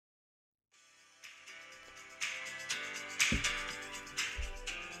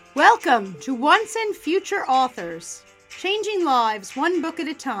Welcome to Once and Future Authors, changing lives one book at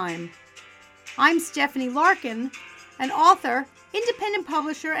a time. I'm Stephanie Larkin, an author, independent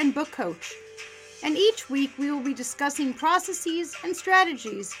publisher, and book coach. And each week we will be discussing processes and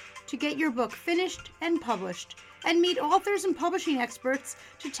strategies to get your book finished and published, and meet authors and publishing experts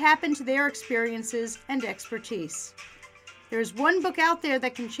to tap into their experiences and expertise. There's one book out there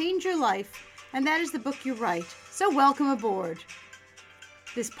that can change your life, and that is the book you write. So welcome aboard.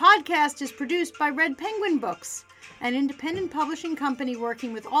 This podcast is produced by Red Penguin Books, an independent publishing company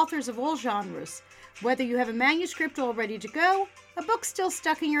working with authors of all genres. Whether you have a manuscript all ready to go, a book still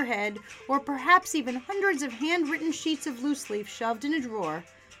stuck in your head, or perhaps even hundreds of handwritten sheets of loose leaf shoved in a drawer,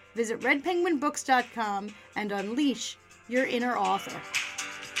 visit redpenguinbooks.com and unleash your inner author.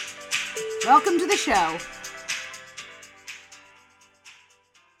 Welcome to the show.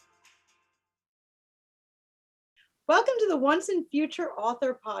 Welcome to the Once and Future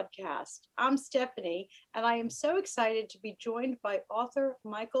Author Podcast. I'm Stephanie, and I am so excited to be joined by author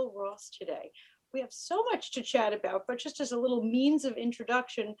Michael Ross today. We have so much to chat about, but just as a little means of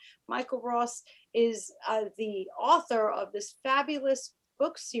introduction, Michael Ross is the author of this fabulous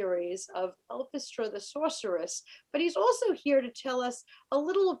book series of Elphistra the Sorceress, but he's also here to tell us a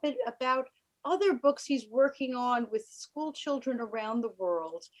little bit about other books he's working on with school children around the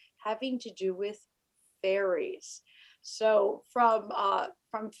world having to do with fairies. So from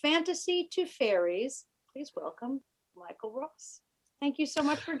fantasy to fairies, please welcome Michael Ross. Thank you so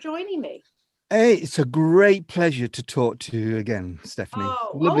much for joining me. Hey, it's a great pleasure to talk to you again, Stephanie.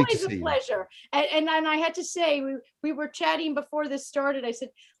 Oh, Lovely always to see a pleasure. And I had to say, we were chatting before this started. I said,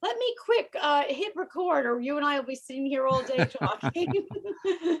 let me quick hit record, or you and I will be sitting here all day talking.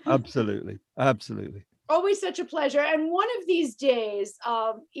 Absolutely. Always such a pleasure. And one of these days,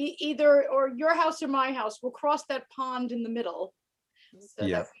 either or your house or my house, we'll cross that pond in the middle so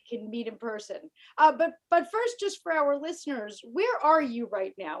that we can meet in person. But first, just for our listeners, where are you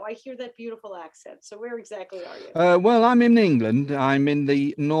right now? I hear that beautiful accent. So where exactly are you? Well, I'm in England. I'm in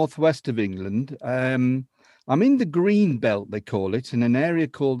the northwest of England. I'm in the Green Belt, they call it, in an area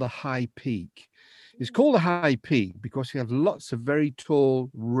called the High Peak. It's called the High Peak because you have lots of very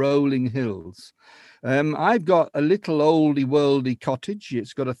tall, rolling hills. I've got a little oldie worldy cottage.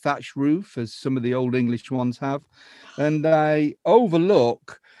 It's got a thatched roof, as some of the old English ones have, and I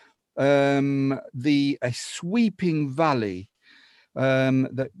overlook a sweeping valley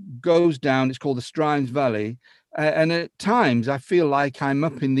that goes down. It's called the Strimes Valley, and at times I feel like I'm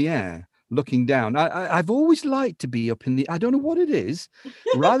up in the air looking down. I've always liked to be up in the, I don't know what it is,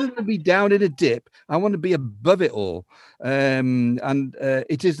 rather than be down in a dip, I want to be above it all.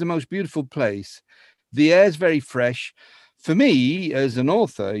 It is the most beautiful place. The air is very fresh. For me, as an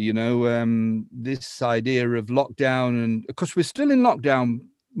author, this idea of lockdown, and of course, we're still in lockdown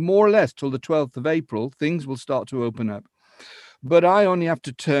more or less till the 12th of April, things will start to open up. But I only have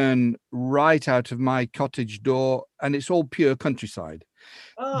to turn right out of my cottage door, and it's all pure countryside.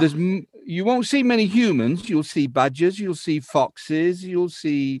 You won't see many humans. You'll see badgers, you'll see foxes, you'll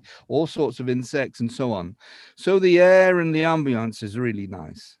see all sorts of insects and so on. So the air and the ambience is really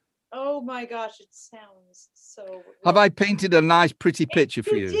nice. Oh my gosh, it sounds so. Have I painted a nice, pretty picture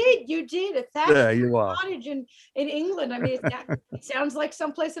for you? You did. If that's a cottage in England, I mean, it sounds like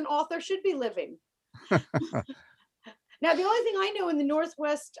someplace an author should be living. Now, the only thing I know in the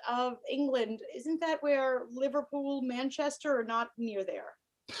northwest of England, isn't that where Liverpool, Manchester are not near there?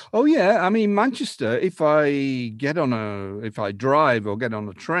 Oh, yeah. I mean, Manchester, if I drive or get on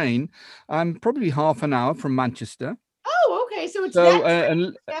a train, I'm probably half an hour from Manchester. Oh, okay. So it's half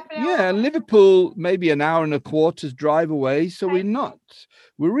an hour away. Liverpool, maybe an hour and a quarter's drive away. So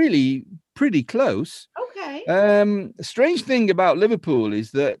we're really pretty close. Okay. The strange thing about Liverpool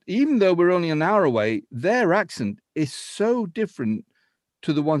is that even though we're only an hour away, their accent is so different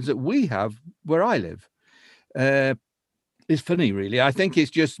to the ones that we have where I live. It's funny, really. I think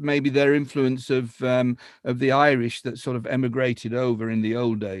it's just maybe their influence of the Irish that sort of emigrated over in the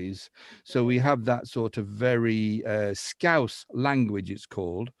old days. So we have that sort of very Scouse language, it's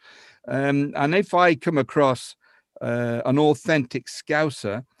called. And if I come across an authentic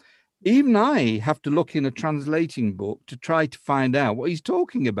Scouser, even I have to look in a translating book to try to find out what he's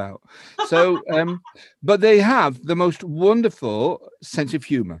talking about. So, but they have the most wonderful sense of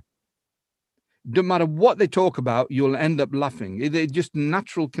humor. No matter what they talk about, you'll end up laughing. They're just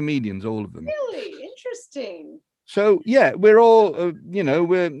natural comedians, all of them. Really interesting. So, yeah, we're all,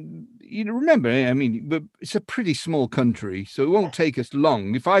 remember, I mean, it's a pretty small country, so it won't take us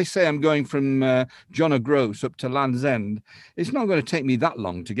long. If I say I'm going from John O'Groats up to Land's End, it's not going to take me that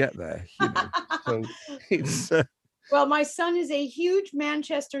long to get there. So it's Well, my son is a huge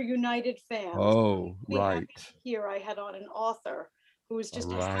Manchester United fan. So Oh, I'm really right. happy to hear I had on an author who was All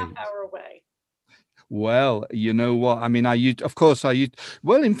just a half right. hour away. Well, you know what? I mean, of course,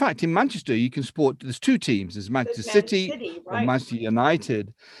 well, in fact, in Manchester, you can support, there's two teams, there's Manchester There's Man City City, or right? Manchester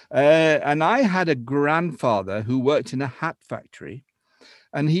United. And I had a grandfather who worked in a hat factory,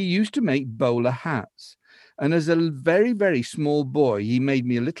 and he used to make bowler hats. And as a very, very small boy, he made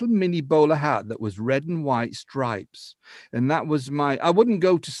me a little mini bowler hat that was red and white stripes. And that was I wouldn't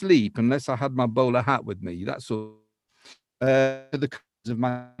go to sleep unless I had my bowler hat with me. That's all. The colours of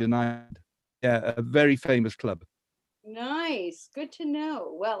Man United. Yeah, a very famous club. Nice. Good to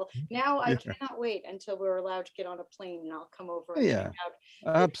know. Well, now I Yeah, cannot wait until we're allowed to get on a plane and I'll come over and check yeah, out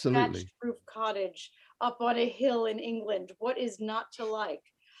this absolutely. thatched roof cottage up on a hill in England. What is not to like?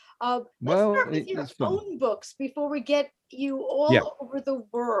 Let's Well, start with your it's fun. own books before we get you Yeah. all over the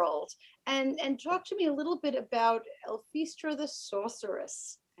world. And talk to me a little bit about Elphistra the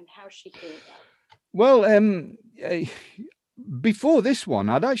Sorceress and how she came about. Well, before this one,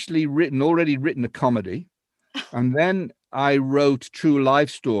 I'd actually already written a comedy, and then I wrote True Life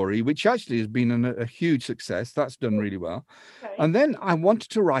Story, which actually has been a huge success. That's done really well. Okay. And then I wanted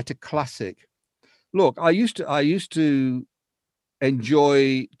to write a classic. Look, I used to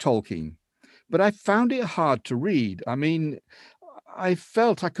enjoy Tolkien, but I found it hard to read. I mean, I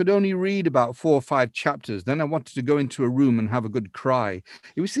felt I could only read about 4 or 5 chapters. Then I wanted to go into a room and have a good cry.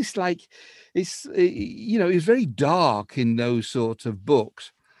 It was this like, it was very dark in those sorts of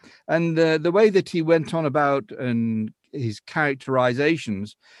books. And the way that he went on about and his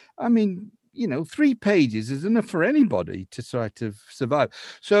characterizations, I mean, 3 pages is enough for anybody to sort of survive.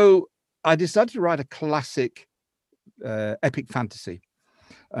 So I decided to write a classic epic fantasy.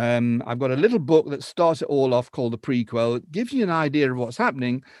 I've got a little book that starts it all off called the prequel. It gives you an idea of what's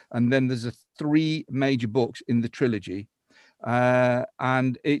happening, and then there's 3 major books in the trilogy,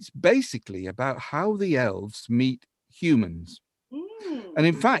 and it's basically about how the elves meet humans. Mm. And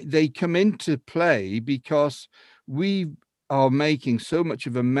in fact, they come into play because we are making so much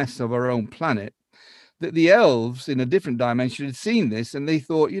of a mess of our own planet that the elves in a different dimension had seen this, and they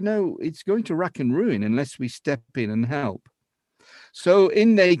thought, it's going to rack and ruin unless we step in and help. So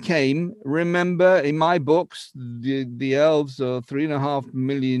in they came. Remember, in my books, the elves are 3.5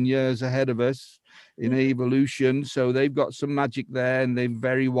 million years ahead of us in evolution. So they've got some magic there, and they're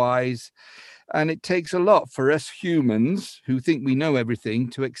very wise. And it takes a lot for us humans who think we know everything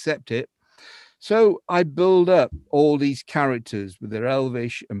to accept it. So I build up all these characters with their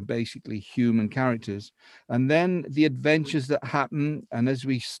elvish and basically human characters, and then the adventures that happen. And as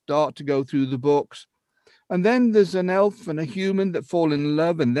we start to go through the books, and then there's an elf and a human that fall in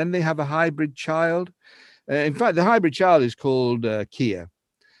love, and then they have a hybrid child. In fact, the hybrid child is called Kia.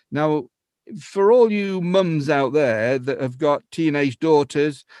 Now, for all you mums out there that have got teenage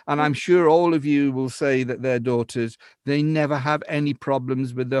daughters, and I'm sure all of you will say that their daughters, they never have any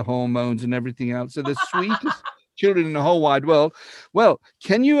problems with their hormones and everything else. They're the sweetest children in the whole wide world. Well,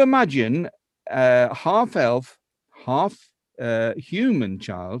 can you imagine half elf, half human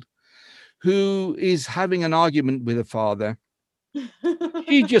child who is having an argument with her father?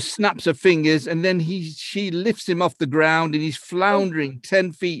 She just snaps her fingers, and then she lifts him off the ground, and he's floundering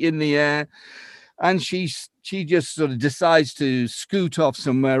 10 feet in the air, and she just sort of decides to scoot off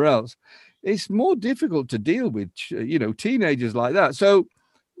somewhere else. It's more difficult to deal with, teenagers like that. So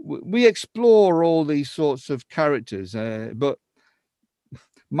we explore all these sorts of characters, but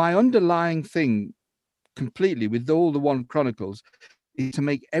my underlying thing completely with all the One Chronicles is to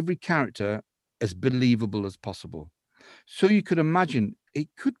make every character as believable as possible. So you could imagine it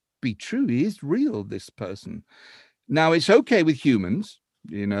could be true. He is real, this person. Now, it's okay with humans.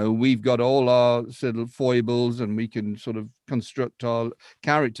 We've got all our sort of foibles, and we can sort of construct our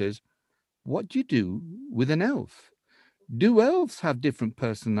characters. What do you do with an elf? Do elves have different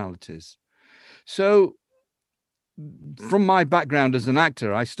personalities? So from my background as an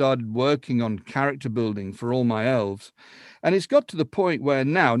actor, I started working on character building for all my elves. And it's got to the point where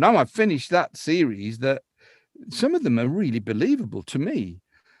now I've finished that series, that some of them are really believable to me.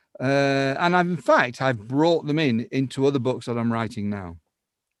 And in fact, I've brought them into other books that I'm writing now.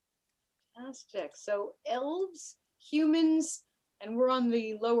 Fantastic. So elves, humans, and we're on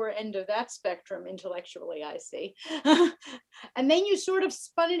the lower end of that spectrum intellectually, I see. And then you sort of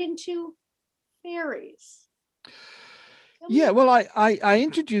spun it into fairies. Yeah, well, I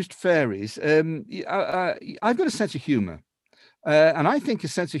introduced fairies. I've got a sense of humor. And I think a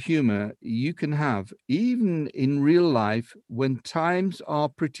sense of humor you can have even in real life when times are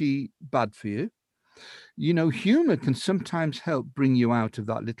pretty bad for you. humor can sometimes help bring you out of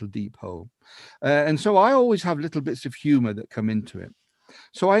that little deep hole. And so I always have little bits of humor that come into it.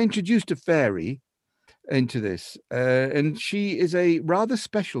 So I introduced a fairy into this, and she is a rather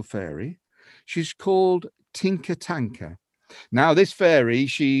special fairy. She's called Tinker Tanker. Now, this fairy,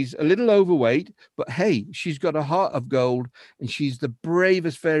 she's a little overweight, but hey, she's got a heart of gold, and she's the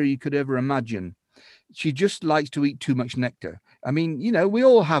bravest fairy you could ever imagine. She just likes to eat too much nectar. I mean, we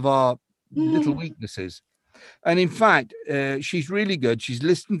all have our little weaknesses. And in fact, she's really good. She's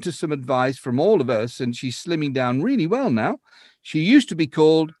listened to some advice from all of us, and she's slimming down really well now. She used to be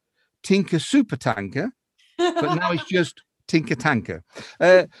called Tinker Super Tanker, but now it's just Tinker Tanker.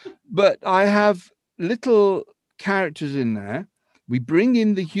 But I have little characters in there. We bring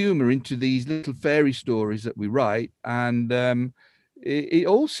in the humor into these little fairy stories that we write, and it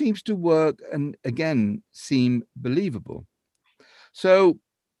all seems to work and again seem believable. So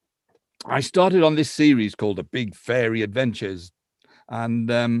I started on this series called The Big Fairy Adventures,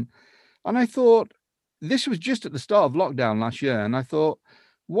 and I thought, this was just at the start of lockdown last year, and I thought,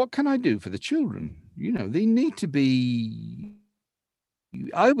 what can I do for the children? They need to be.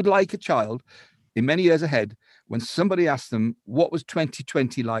 I would like a child in many years ahead, when somebody asks them, what was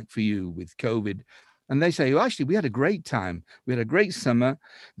 2020 like for you with COVID? And they say, well, actually, we had a great time. We had a great summer.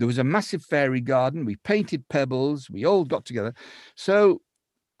 There was a massive fairy garden. We painted pebbles. We all got together. So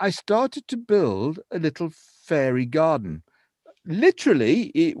I started to build a little fairy garden.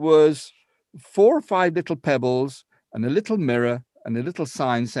 Literally, it was 4 or 5 little pebbles and a little mirror and a little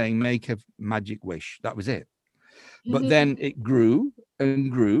sign saying, make a magic wish. That was it. But then it grew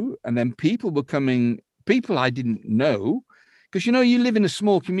and grew. And then people were coming, people I didn't know, because, you live in a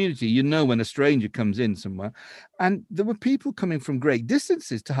small community, when a stranger comes in somewhere. And there were people coming from great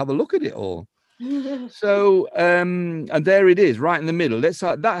distances to have a look at it all. So, and there it is, right in the middle. That's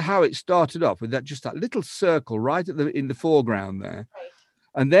how it started off, with that little circle right in the foreground there. Right.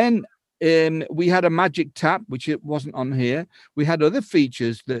 And then we had a magic tap, which it wasn't on here. We had other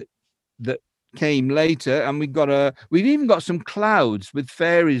features that came later, and we've even got some clouds with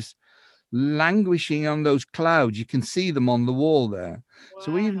fairies languishing on those clouds. You can see them on the wall there. Wow.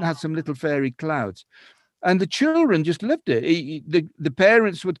 So we even had some little fairy clouds. And the children just loved it. The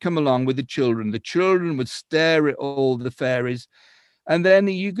parents would come along with the children. The children would stare at all the fairies. And then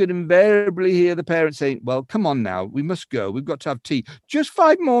you could invariably hear the parents saying, well, come on now, we must go. We've got to have tea. Just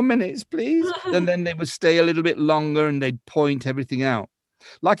 5 more minutes, please. And then they would stay a little bit longer, and they'd point everything out.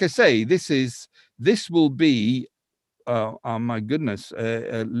 Like I say, this will be, oh my goodness,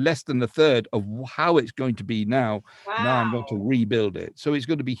 less than a third of how it's going to be now. Wow. Now I'm going to rebuild it. So it's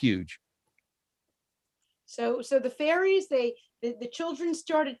going to be huge. So the fairies, the children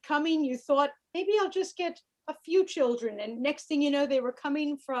started coming. You thought, maybe I'll just get a few children. And next thing you know, they were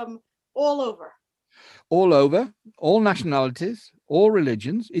coming from all over. All over, all nationalities, all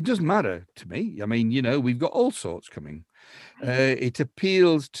religions. It doesn't matter to me. I mean, we've got all sorts coming. It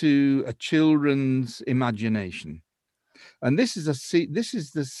appeals to a children's imagination. And this is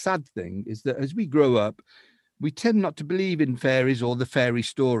the sad thing, is that as we grow up, we tend not to believe in fairies or the fairy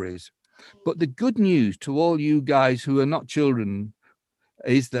stories. But the good news to all you guys who are not children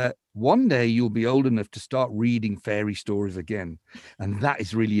is that one day you'll be old enough to start reading fairy stories again. And that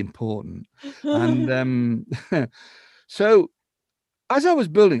is really important. And so as I was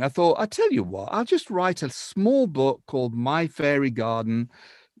building, I thought, I tell you what, I'll just write a small book called My Fairy Garden,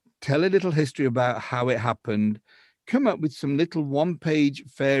 tell a little history about how it happened, come up with some little 1-page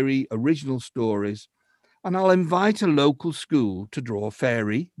fairy original stories, and I'll invite a local school to draw a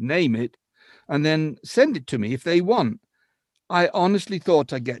fairy, name it, and then send it to me if they want. I honestly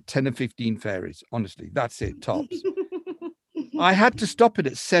thought I'd get 10 or 15 fairies. Honestly, that's it, tops. I had to stop it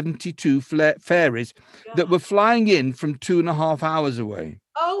at 72 fairies that were flying in from 2.5 hours away.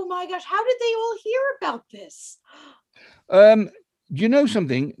 Oh my gosh, how did they all hear about this? You know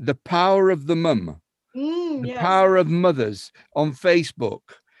something? The power of the mum. The power of mothers on Facebook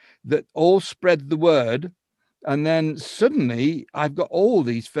that all spread the word. And then suddenly I've got all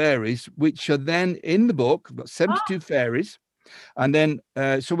these fairies, which are then in the book. I've got 72 fairies. And then,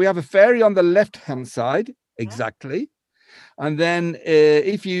 so we have a fairy on the left-hand side, exactly. And then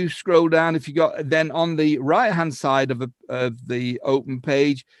if you scroll down, if you got, then on the right-hand side of the open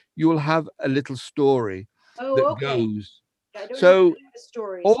page, you will have a little story that goes. So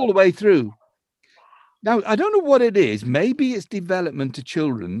all the way through. Now, I don't know what it is. Maybe it's development to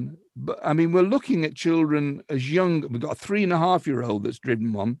children, but I mean, we're looking at children as young. We've got a 3.5-year-old that's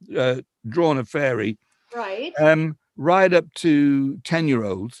drawn a fairy, right? Right up to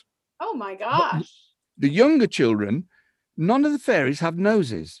 10-year-olds. Oh my gosh! The younger children, none of the fairies have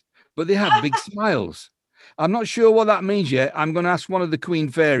noses, but they have big smiles. I'm not sure what that means yet. I'm going to ask one of the Queen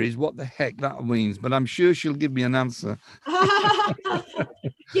Fairies what the heck that means, but I'm sure she'll give me an answer.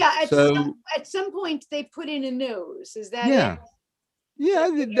 Yeah, So at some point they put in a nose. Is that yeah, it?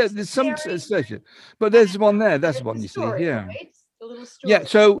 yeah. Here's There's the some fairy, session, but there's one there. That's here's one the you see story, here. right? The little story. Yeah.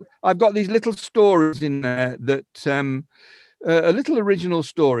 So I've got these little stories in there that little original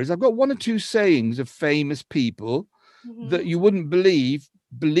stories. I've got one or two sayings of famous people that you wouldn't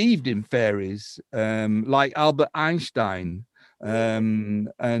believed in fairies, like Albert Einstein,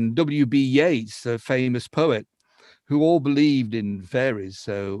 and W.B. Yeats, a famous poet, who all believed in fairies.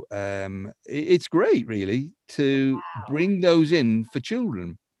 So it's great, really, to bring those in for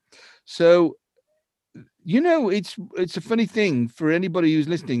children. So it's a funny thing for anybody who's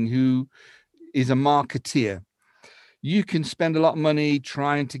listening who is a marketeer. You can spend a lot of money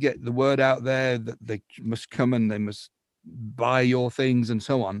trying to get the word out there that they must come and they must buy your things and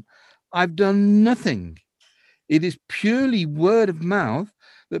so on. I've done nothing. It is purely word of mouth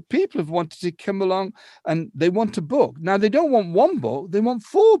that people have wanted to come along and they want a book. Now, they don't want one book, they want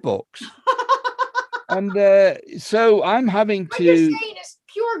 4 books. And so I'm having What to. you're saying is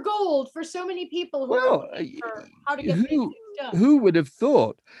pure gold for so many people who are looking for how to get these things done. Who would have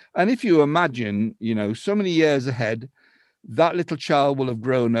thought? And if you imagine, so many years ahead, that little child will have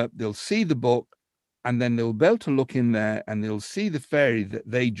grown up, they'll see the book, and then they'll be able to look in there and they'll see the fairy that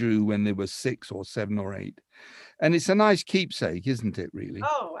they drew when they were 6 or 7 or 8. And it's a nice keepsake, isn't it, really?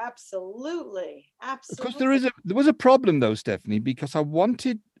 Oh, absolutely. Because Absolutely. there was a problem though, Stephanie, because I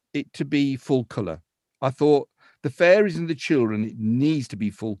wanted it to be full color. I thought the fairies and the children, it needs to be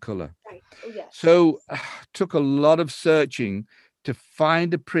full color. Right. Oh, yes. So took a lot of searching to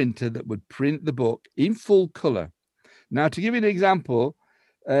find a printer that would print the book in full color. Now, to give you an example,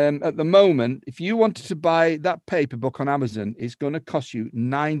 at the moment, if you wanted to buy that paper book on Amazon, it's going to cost you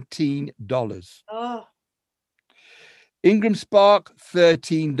 $19. Oh. Ingram Spark,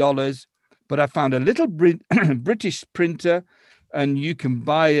 $13. But I found a little British printer, and you can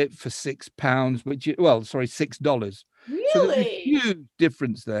buy it for £6, $6. Really? So there's a huge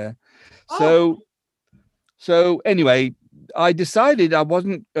difference there. So anyway, I decided I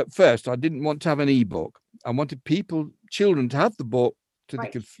didn't want to have an ebook. I wanted children to have the book so they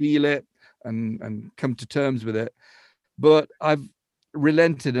could feel it and come to terms with it. But I've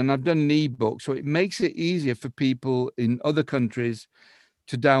relented and I've done an ebook. So it makes it easier for people in other countries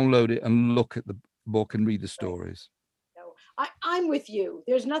to download it and look at the book and read the stories. No, I'm with you.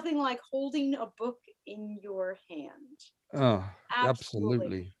 There's nothing like holding a book in your hand. Oh,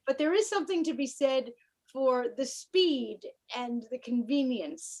 absolutely. But there is something to be said for the speed and the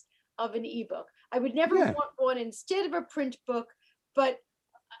convenience of an ebook. I would never want one instead of a print book, but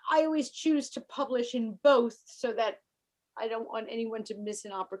I always choose to publish in both so that I don't want anyone to miss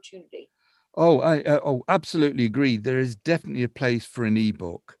an opportunity. Oh, I absolutely agree. There is definitely a place for an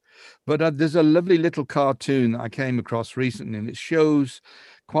ebook. But there's a lovely little cartoon that I came across recently, and it shows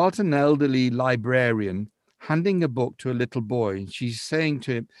quite an elderly librarian handing a book to a little boy. And she's saying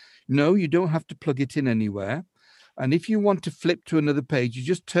to him, no, you don't have to plug it in anywhere. And if you want to flip to another page, you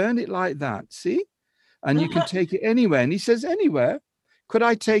just turn it like that, see? And you can take it anywhere. And he says, anywhere? Could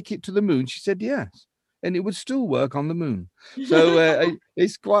I take it to the moon? She said, yes. And it would still work on the moon. So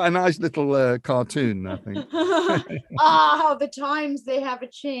it's quite a nice little cartoon, I think. How the times they have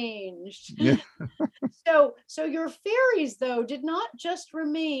changed. Yeah. So your fairies, though, did not just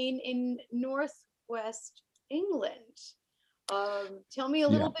remain in Northwest England. Tell me a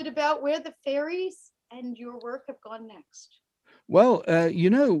little bit about where the fairies and your work have gone next. Well,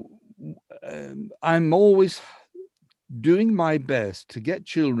 I'm always doing my best to get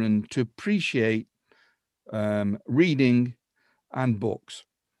children to appreciate reading and books,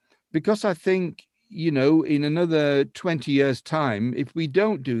 because I think, in another 20 years' time, if we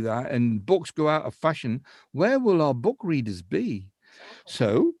don't do that and books go out of fashion, where will our book readers be?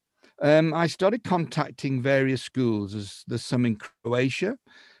 So I started contacting various schools. There's some in Croatia,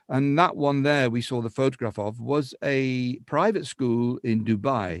 and that one there we saw the photograph of was a private school in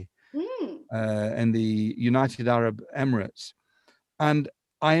Dubai, in the United Arab Emirates. And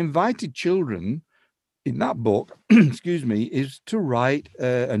I invited children in that book, excuse me, is to write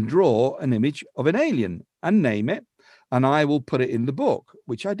and draw an image of an alien and name it, and I will put it in the book,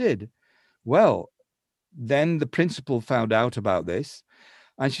 which I did. Well, then the principal found out about this,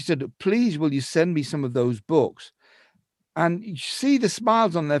 and she said, please, will you send me some of those books? And you see the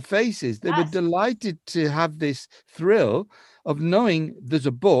smiles on their faces. They were delighted to have this thrill of knowing there's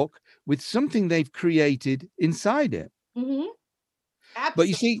a book with something they've created inside it. But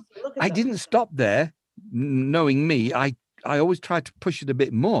you see, I didn't stop there. Knowing me, I always try to push it a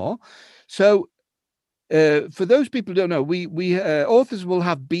bit more. So for those people who don't know, we authors will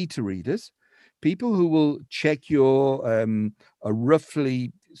have beta readers, people who will check your a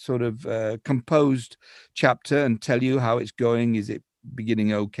roughly sort of composed chapter and tell you how it's going. Is it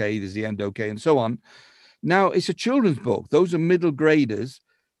beginning okay? Is the end okay? And so on. Now it's a children's book. Those are middle graders,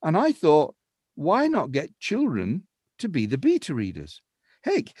 and I thought, why not get children to be the beta readers?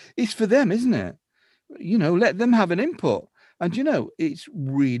 Heck, it's for them, isn't it? Let them have an input. And it's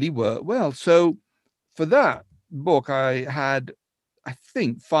really worked well. So for that book, I had, I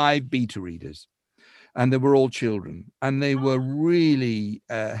think, 5 beta readers, and they were all children, and they were really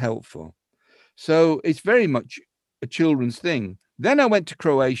helpful. So it's very much a children's thing. Then I went to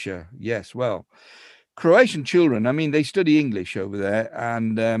Croatia. Yes, well, Croatian children, I mean, they study English over there.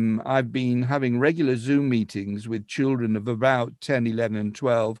 And I've been having regular Zoom meetings with children of about 10, 11, and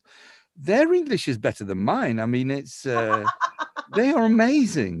 12. Their English is better than mine. I mean, they are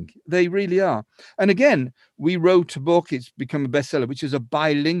amazing. They really are. And again, we wrote a book. It's become a bestseller, which is a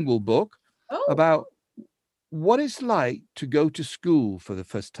bilingual book about what it's like to go to school for the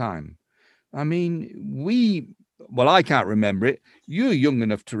first time. I mean, I can't remember it. You're young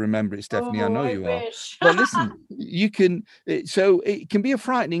enough to remember it, Stephanie. I know you are. But listen, you can. So it can be a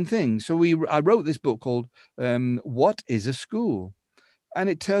frightening thing. So I wrote this book called "What is a School," and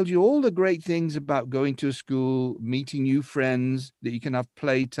it tells you all the great things about going to a school, meeting new friends, that you can have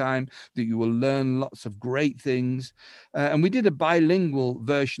playtime, that you will learn lots of great things. And we did a bilingual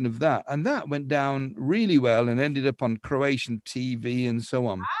version of that, and that went down really well and ended up on Croatian TV and so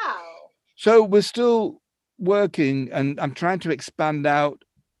on. Wow. So we're still working, and I'm trying to expand out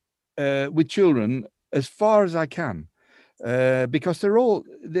with children as far as I can, because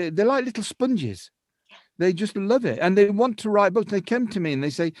they're like little sponges. They just love it, and they want to write books. They come to me and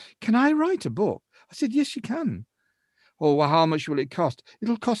they say, "Can I write a book?" I said, "Yes, you can." "Oh, well, how much will it cost?"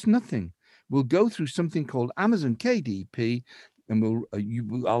 "It'll cost nothing. We'll go through something called Amazon KDP, and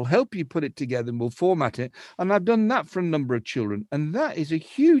I'll help you put it together, and we'll format it." And I've done that for a number of children, and that is a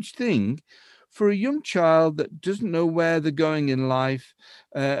huge thing for a young child that doesn't know where they're going in life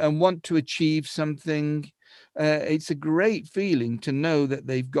and want to achieve something. It's a great feeling to know that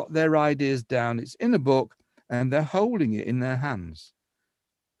they've got their ideas down. It's in a book and they're holding it in their hands.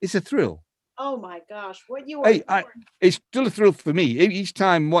 It's a thrill. Oh my gosh, what you are Hey, it's still a thrill for me. Each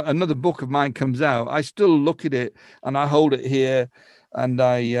time another book of mine comes out, I still look at it and I hold it here and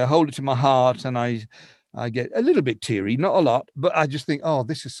I hold it to my heart, and I get a little bit teary, not a lot, but I just think, oh,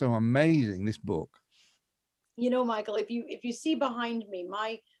 this is so amazing, this book. Michael, if you see behind me,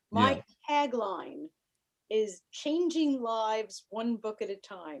 my Yeah. tagline is changing lives one book at a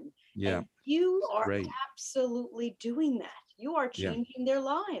time. Yeah. And you It's are great. absolutely doing that. You are Yeah. changing their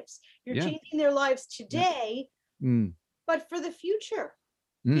lives. You're Yeah. changing their lives Yeah. today, Mm. but for the future.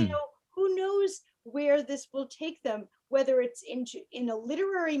 Mm. Who knows where this will take them, whether it's in a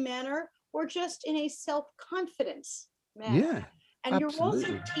literary manner or just in a self-confidence manner. Yeah. And you're also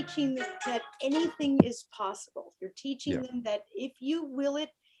Absolutely. teaching them that anything is possible. You're teaching Yeah. them that if you will it,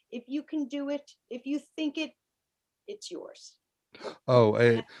 if you can do it, if you think it, it's yours. Oh,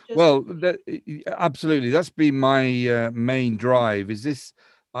 That's just, well, absolutely. That's been my main drive, is this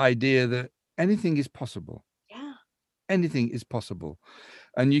idea that anything is possible. yeah, Anything is possible,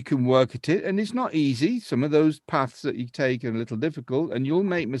 and you can work at it. And it's not easy. Some of those paths that you take are a little difficult, and you'll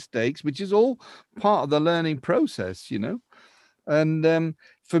make mistakes, which is all part of the learning process. And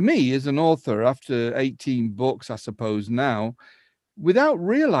for me, as an author, after 18 books, I suppose now, without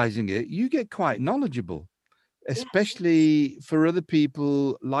realizing it, you get quite knowledgeable, yes. especially for other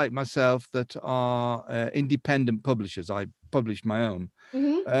people like myself that are independent publishers. I publish my own.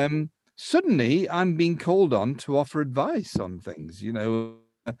 Hmm. Suddenly, I'm being called on to offer advice on things. And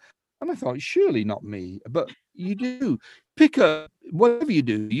I thought, surely not me, but you do pick up whatever you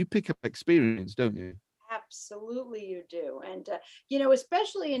do. You pick up experience, don't you? Absolutely, you do. And,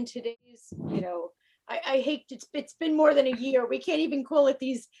 especially in today's, I hate it's been more than a year. We can't even call it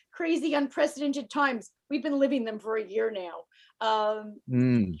these crazy, unprecedented times. We've been living them for a year now.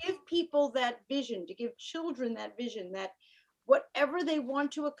 Mm, Give people that vision, to give children that vision that whatever they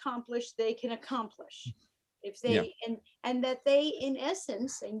want to accomplish, they can accomplish. If yeah. they and that they, in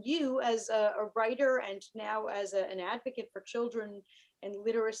essence, and you as a writer and now as an advocate for children and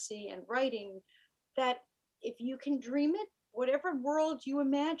literacy and writing, that if you can dream it, whatever world you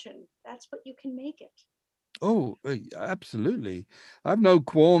imagine, that's what you can make it. Oh, absolutely. I've no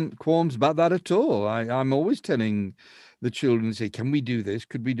qualms about that at all. I'm always telling the children, say, "Can we do this?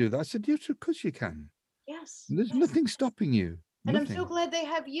 Could we do that?" I said, "Yes, of course you can. Yes, There's yes. nothing stopping you. And I'm so Nothing." glad they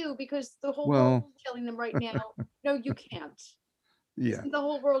have you, because the whole world Well, is telling them right now, no, you can't. Yeah. Isn't the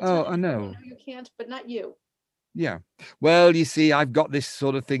whole world Oh, telling I you, know. you can't, but not you. Yeah. Well, you see, I've got this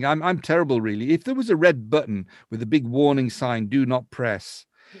sort of thing. I'm terrible, really. If there was a red button with a big warning sign, "Do not press,"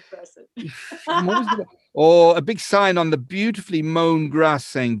 Impressive. what was the, or a big sign on the beautifully mown grass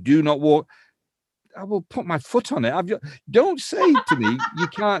saying, "Do not walk," I will put my foot on it. Don't say to me you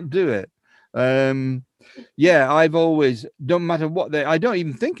can't do it. Yeah, I've always, don't matter what I don't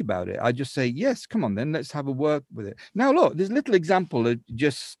even think about it. I just say, yes, come on then, let's have a work with it. Now look, there's a little example of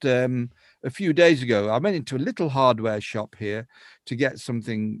just a few days ago. I went into a little hardware shop here to get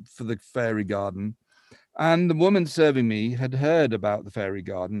something for the fairy garden. And the woman serving me had heard about the fairy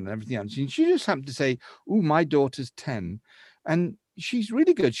garden and everything else. And she just happened to say, "Oh, my daughter's 10. And she's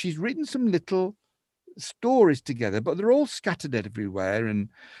really good. She's written some little stories together, but they're all scattered everywhere and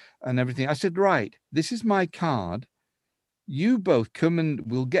everything." I said, "Right, this is my card. You both come and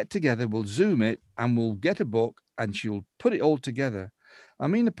we'll get together, we'll Zoom it, and we'll get a book, and she'll put it all together." I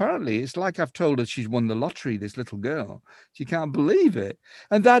mean, apparently it's like I've told her she's won the lottery, this little girl. She can't believe it.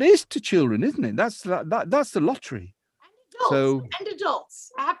 And that is to children, isn't it? That's the lottery. So, And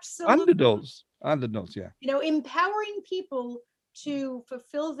adults, and absolutely. adults, yeah. Empowering people to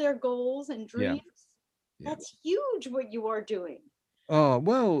fulfill their goals and Yeah. dreams. That's huge what you are doing. Oh,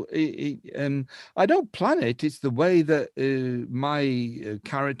 well, I don't plan it. It's the way that my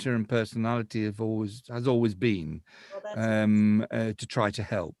character and personality has always been, Well, that's to try to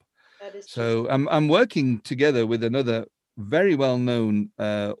help. that is just So I'm working together with another very well-known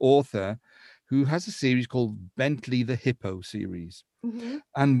author who has a series called Bentley the Hippo series.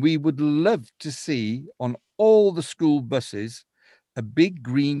 And we would love to see on all the school buses a big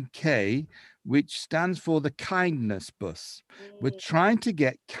green K, which stands for the kindness bus. We're trying to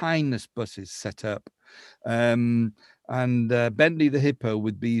get kindness buses set up. And Bentley the Hippo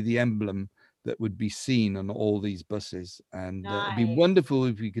would be the emblem that would be seen on all these buses. And it'd be nice. wonderful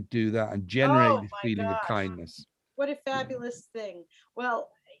if we could do that and generate Oh this my feeling of gosh, kindness. what a fabulous thing. Well,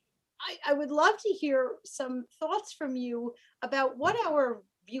 I would love to hear some thoughts from you about what our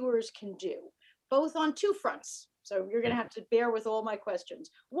viewers can do, both on two fronts. So you're going to have to bear with all my questions.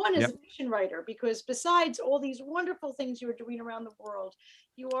 One is Yep. a fiction writer, because besides all these wonderful things you're doing around the world,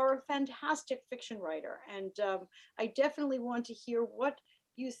 you are a fantastic fiction writer. And I definitely want to hear what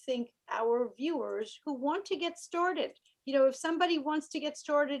you think our viewers who want to get started, if somebody wants to get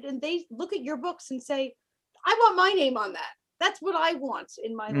started and they look at your books and say, I want my name on that. That's what I want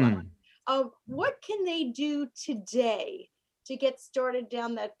in my life. What can they do today to get started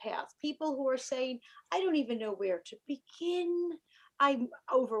down that path? People who are saying, I don't even know where to begin. I'm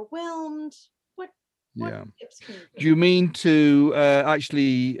overwhelmed. What Yeah. tips can you Do give? you mean to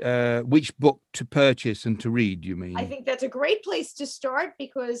actually which book to purchase and to read? You I mean? think that's a great place to start,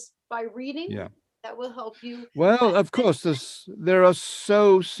 because by reading, Yeah. that will help you. Well, of course, there are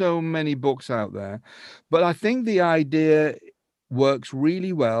so many books out there, but I think the idea works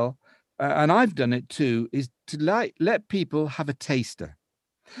really well, and I've done it too, is to let people have a taster.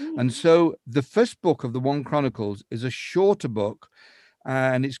 And so the first book of the One Chronicles is a shorter book,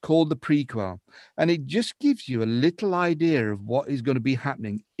 and it's called the prequel, and it just gives you a little idea of what is going to be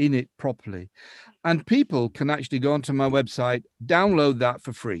happening in it properly. And people can actually go onto my website, download that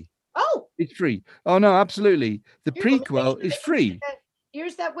for free. Oh, It's free. Oh no, absolutely. The here, let me make prequel sure is that you get free. that.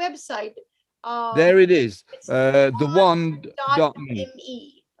 Here's that website. Um, There it is. it's The wand dot dot me.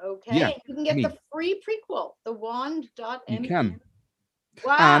 me. Okay. Yeah, And you can get the me. free prequel, the You wand.me. can.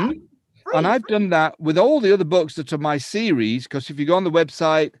 Wow. And Free. I've done that with all the other books that are my series, because if you go on the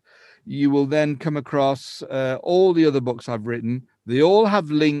website, you will then come across all the other books I've written. They all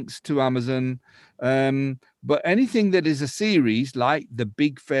have links to Amazon. But anything that is a series, like the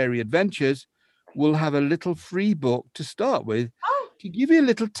Big Fairy Adventures, will have a little free book to start with Oh, to give you a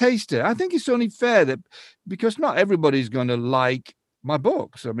little taster. I think it's only fair that, because not everybody's going to like my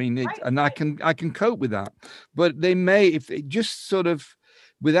books. I mean, right. and I can cope with that. But they may, if it just sort of,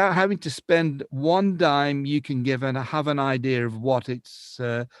 without having to spend one dime, you can have an idea of what it's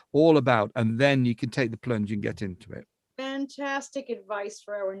all about, and then you can take the plunge and get into it. Fantastic advice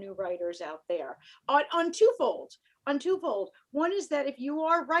for our new writers out there. On twofold. On twofold. One is that if you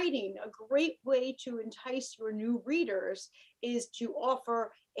are writing, a great way to entice your new readers is to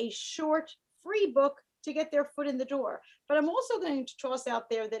offer a short free book to get their foot in the door. But I'm also going to toss out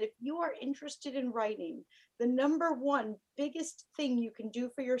there that if you are interested in writing, the number one biggest thing you can do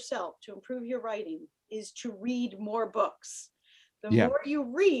for yourself to improve your writing is to read more books. The Yeah. more you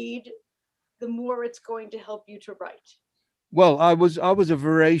read, the more it's going to help you to write. Well, I was a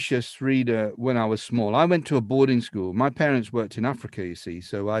voracious reader when I was small. I went to a boarding school. My parents worked in Africa, you see,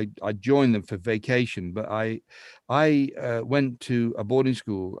 so I joined them for vacation. But I went to a boarding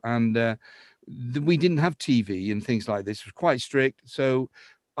school, and we didn't have TV and things like this. It was quite strict. So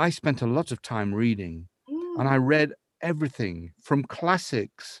I spent a lot of time reading, and I Mm. read everything from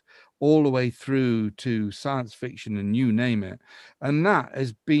classics all the way through to science fiction and you name it. And that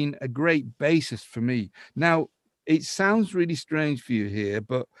has been a great basis for me. Now, it sounds really strange for you here,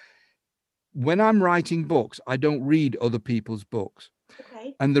 but when I'm writing books, I don't read other people's books.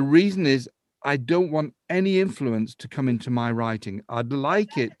 Okay. And the reason is I don't want any influence to come into my writing. I'd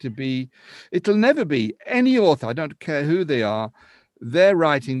like it to be, it'll never be any author, I don't care who they are, their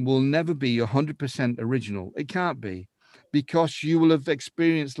writing will never be 100% original. It can't be, because you will have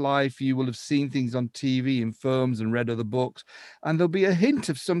experienced life, you will have seen things on TV and films and read other books, and there'll be a hint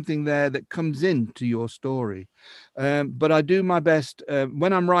of something there that comes into your story. But I do my best.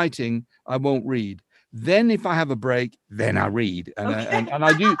 When I'm writing, I won't read. Then, if I have a break, then I read, and Okay. and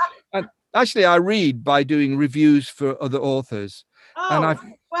I do. And actually, I read by doing reviews for other authors, and I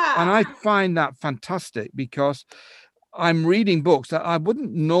Oh, wow. find that fantastic, because I'm reading books that I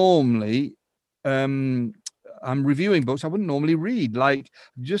wouldn't normally. Um, I'm reviewing books I wouldn't normally read. Like,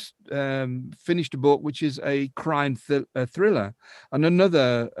 just finished a book which is a crime thriller, and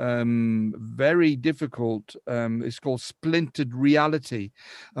another very difficult. It's called Splintered Reality,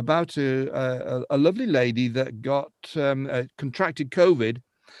 about a lovely lady that got contracted COVID,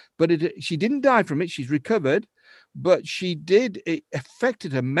 but she didn't die from it. She's recovered, but it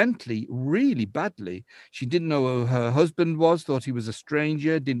affected her mentally really badly. She didn't know who her husband was, thought he was a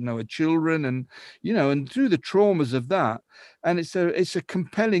stranger, didn't know her children, and and through the traumas of that. And it's a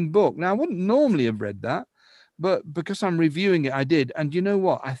compelling book. Now, I wouldn't normally have read that, but because I'm reviewing it, I did. And you know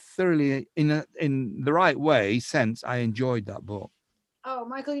what? I thoroughly, in the right way, sense I enjoyed that book. Oh,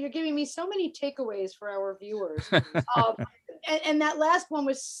 Michael, you're giving me so many takeaways for our viewers. Um, and that last one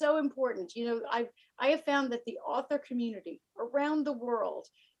was so important. I have found that the author community around the world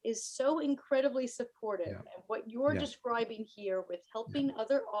is so incredibly supportive. Yeah, And what you're yeah, describing here with yeah, helping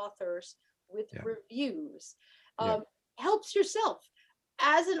other authors with yeah, reviews yeah, um, helps yourself.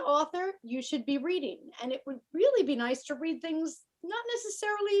 As an author, you should be reading, and it would really be nice to read things not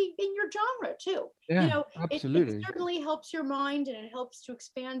necessarily in your genre too. You yeah, know, it absolutely. certainly helps your mind and it helps to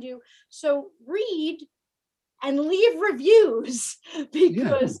expand you. So read and leave reviews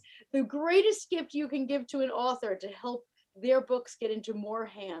Yeah, because the greatest gift you can give to an author to help their books get into more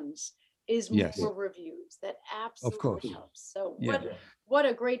hands is yes, more reviews. That of absolutely course. helps. So Yeah. what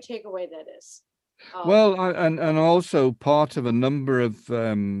a great takeaway that is. Um, Well, and also part of a number of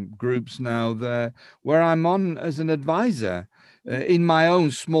groups now there where I'm on as an advisor in my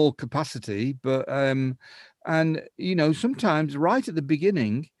own small capacity, but and sometimes right at the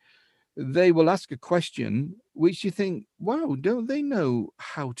beginning they will ask a question which you think, wow, don't they know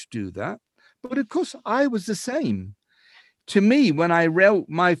how to do that? But of course, I was the same. To me, when I wrote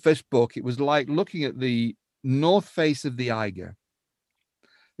my first book, it was like looking at the north face of the Eiger,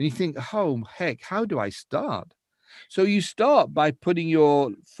 and you think, oh heck, how do I start? So you start by putting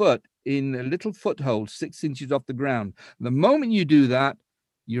your foot in a little foothold 6 inches off the ground. The moment you do that,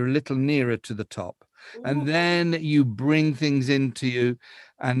 you're a little nearer to the top. ooh, And then you bring things into you.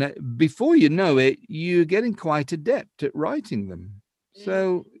 And before you know it, you're getting quite adept at writing them. mm,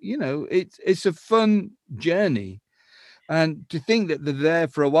 So, it's a fun journey. And to think that they're there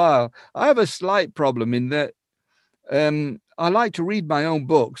for a while, I have a slight problem in that I like to read my own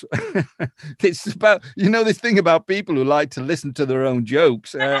books. It's about, this thing about people who like to listen to their own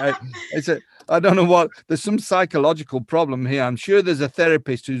jokes. It's a, I don't know what, there's some psychological problem here. I'm sure there's a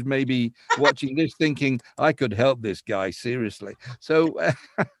therapist who's maybe watching this thinking, I could help this guy seriously. So,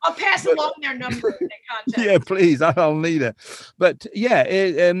 I'll pass but along their number and yeah, contact. please, I'll need it. But yeah,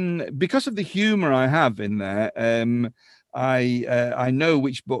 because of the humor I have in there, I know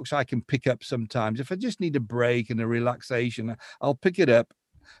which books I can pick up sometimes. If I just need a break and a relaxation, I'll pick it up,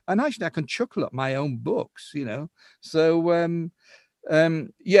 and actually I can chuckle at my own books. So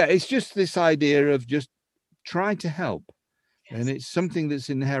yeah, it's just this idea of just trying to help, and Yes. it's something that's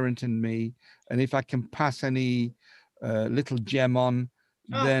inherent in me. And if I can pass any little gem on,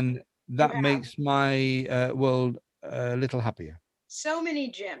 Oh, then you that have makes my world a little happier. so many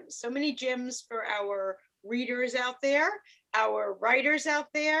gems for our readers out there, our writers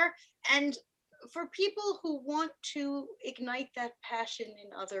out there, and for people who want to ignite that passion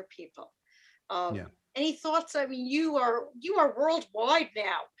in other people. Yeah. Any thoughts? I mean, you are worldwide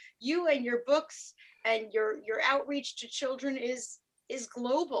now. You and your books and your outreach to children is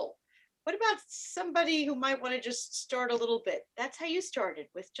global. What about somebody who might want to just start a little bit? That's how you started,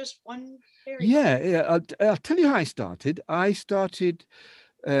 with just one very Yeah. I'll tell you how I started. I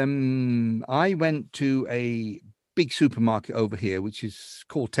went to a big supermarket over here, which is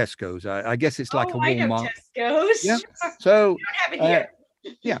called Tesco's. I guess it's like a I know Walmart. Tesco's. Yeah. Sure. So, We don't have it here.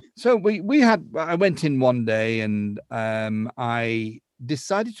 yeah. So I went in one day and I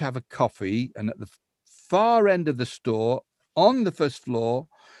decided to have a coffee. And at the far end of the store, on the first floor,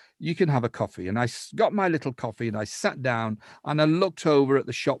 you can have a coffee. And I got my little coffee and I sat down and I looked over at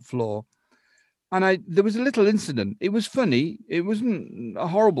the shop floor. And there was a little incident. It was funny. It wasn't a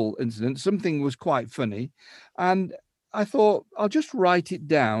horrible incident. Something was quite funny. And I thought, I'll just write it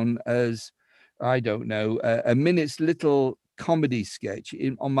down as, I don't know, a minute's little comedy sketch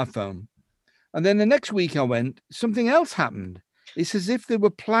on my phone. And then the next week I went, something else happened. It's as if they were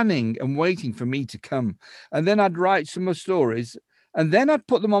planning and waiting for me to come. And then I'd write some more stories and then I'd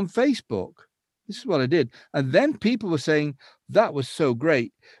put them on Facebook. This is what I did. And then people were saying, that was so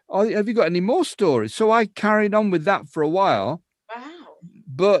great. Oh, have you got any more stories? So I carried on with that for a while. Wow.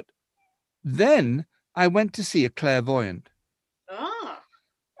 But then I went to see a clairvoyant.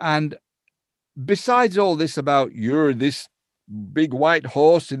 And besides all this about you're this big white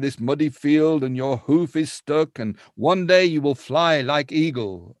horse in this muddy field and your hoof is stuck and one day you will fly like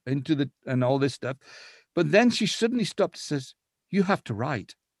eagle and all this stuff. But then she suddenly stopped and says, you have to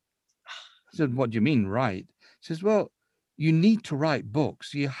write. I said, what do you mean write? She says, well, you need to write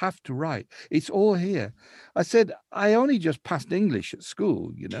books. You have to write. It's all here. I said, I only just passed English at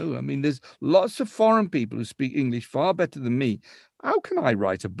school. I mean, there's lots of foreign people who speak English far better than me. How can I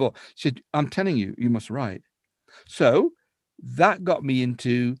write a book? She said, I'm telling you, you must write. So that got me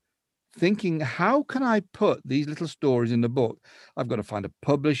into thinking, how can I put these little stories in the book? I've got to find a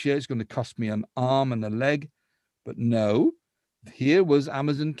publisher. It's going to cost me an arm and a leg. But no, here was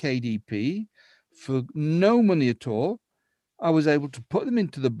Amazon KDP for no money at all. I was able to put them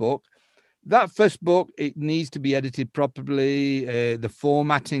into the book. That first book, it needs to be edited properly. The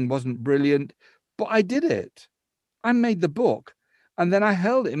formatting wasn't brilliant, but I did it. I made the book and then I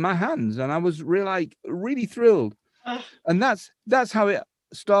held it in my hands and I was really thrilled. And that's how it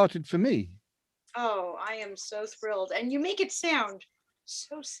started for me. Oh, I am so thrilled. And you make it sound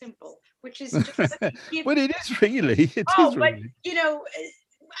so simple, which is just such a gift. But it is really. But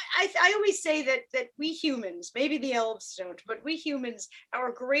I always say that we humans, maybe the elves don't, but we humans,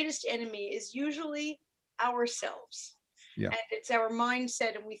 our greatest enemy is usually ourselves. Yeah. And it's our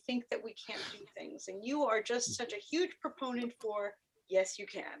mindset, and we think that we can't do things. And you are just such a huge proponent for, yes, you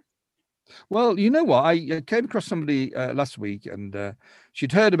can. Well, you know what? I came across somebody last week and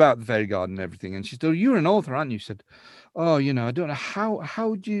she'd heard about the fairy garden and everything. And she said, you're an author, aren't you? She said, oh, I don't know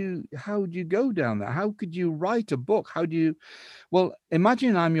how do you go down that? How could you write a book? Well,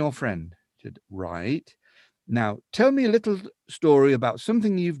 imagine I'm your friend. She said, right. Now, tell me a little story about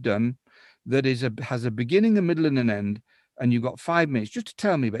something you've done that has a beginning, a middle, and an end. And you've got 5 minutes just to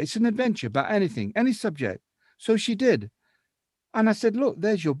tell me about it. It's an adventure about anything, any subject. So she did. And I said, look,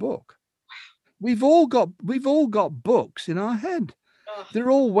 there's your book. We've all got books in our head.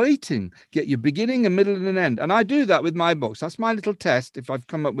 They're all waiting. Get your beginning, a middle, and an end. And I do that with my books. That's my little test. If I've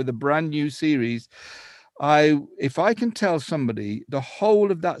come up with a brand new series, if I can tell somebody the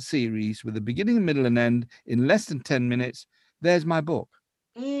whole of that series with a beginning, a middle, and end in less than 10 minutes, there's my book.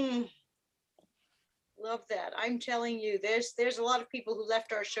 Love that. I'm telling you, there's a lot of people who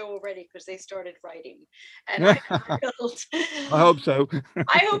left our show already because they started writing, and I'm thrilled. I hope so.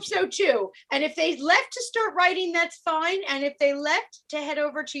 I hope so too. And if they left to start writing, that's fine. And if they left to head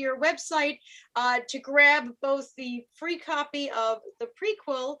over to your website to grab both the free copy of the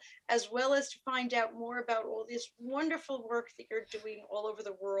prequel, as well as to find out more about all this wonderful work that you're doing all over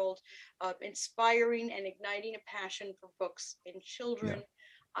the world, inspiring and igniting a passion for books in children. Yeah.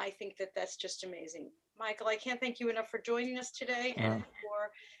 I think that's just amazing. Michael, I can't thank you enough for joining us today and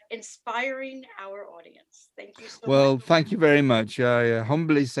for inspiring our audience. Thank you so much. Well, thank you very much. I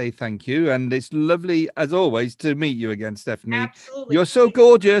humbly say thank you. And it's lovely, as always, to meet you again, Stephanie. Absolutely. You're so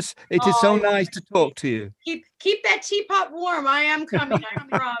gorgeous. It is so nice to talk to you. Keep that teapot warm. I am coming,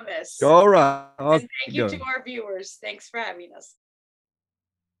 I promise. All right. And thank you to our viewers. Thanks for having us.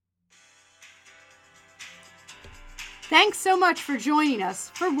 Thanks so much for joining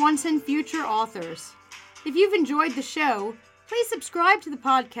us for Once and Future Authors. If you've enjoyed the show, please subscribe to the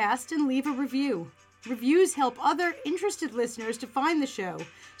podcast and leave a review. Reviews help other interested listeners to find the show,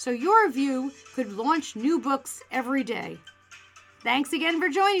 so your review could launch new books every day. Thanks again for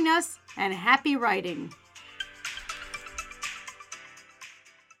joining us, and happy writing!